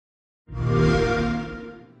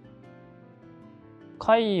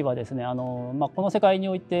怪はですね、この世界に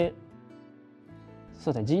おいてそ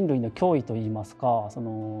うですね、人類の脅威といいますか、そ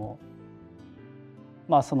の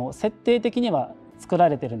設定的には作ら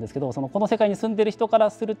れてるんですけど、この世界に住んでる人から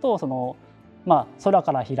すると空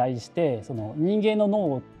から飛来して人間の脳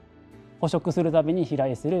を捕食するために飛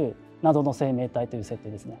来する謎の生命体という設定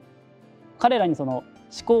ですね。彼らに思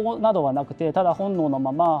考などはなくて、ただ本能の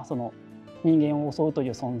まま人間を襲うとい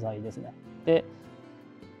う存在ですね。で、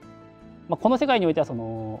この世界においては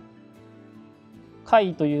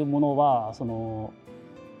怪というものは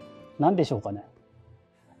何でしょうかね、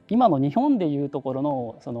今の日本でいうところ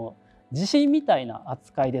の地震みたいな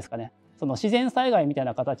扱いですかね。自然災害みたい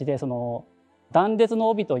な形で断裂の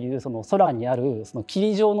帯という空にある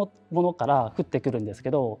霧状のものから降ってくるんです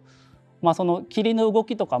けど、その霧の動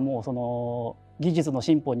きとかも技術の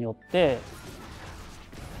進歩によって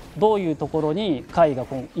どういうところに怪が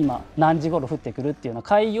今何時頃降ってくるっていうような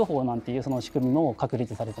怪予報なんていう仕組みも確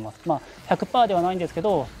立されてます。100% ではないんですけ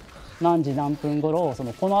ど、何時何分頃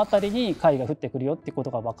この辺りに怪が降ってくるよっていうこ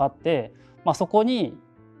とが分かって、そこに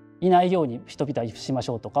いないように人々はしまし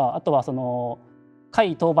ょうとか、あとは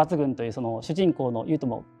怪討伐軍という主人公のユウト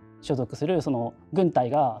も所属する軍隊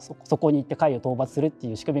がそこに行って怪を討伐するって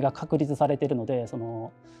いう仕組みが確立されているので、人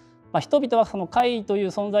々は怪という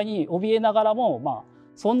存在に怯えながらも、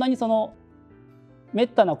そんなにめっ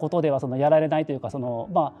たなことではやられないというか、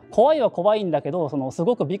怖いは怖いんだけどす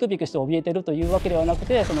ごくビクビクして怯えてるというわけではなく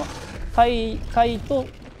て、怪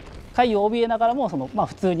を怯えながらも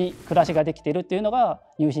普通に暮らしができているっていうのが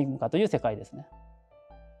ニューヒング化という世界ですね。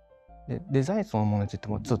デザインそのものについて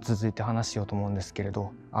もちょっと続いて話しようと思うんですけれ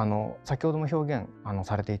ど、先ほども表現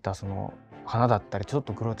されていた花だったりちょっ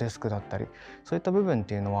とグロテスクだったり、そういった部分っ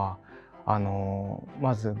ていうのは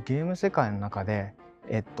まずゲーム世界の中で、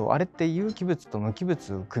あれって有機物と無機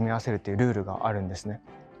物を組み合わせるっていうルールがあるんですね。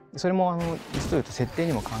それも実を言うと設定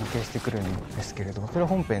にも関係してくるんですけれど、それは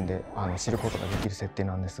本編で知ることができる設定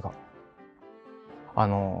なんですが、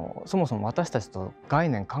そもそも私たちと概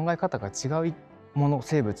念考え方が違うもの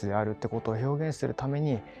生物であるってことを表現するため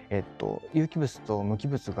に、有機物と無機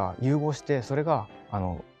物が融合してそれが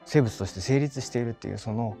生物として成立しているっていう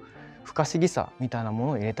不可思議さみたいなも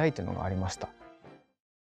のを入れたいっていうのがありました。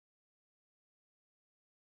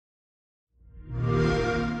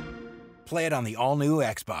Play it on the all-new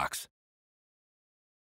Xbox.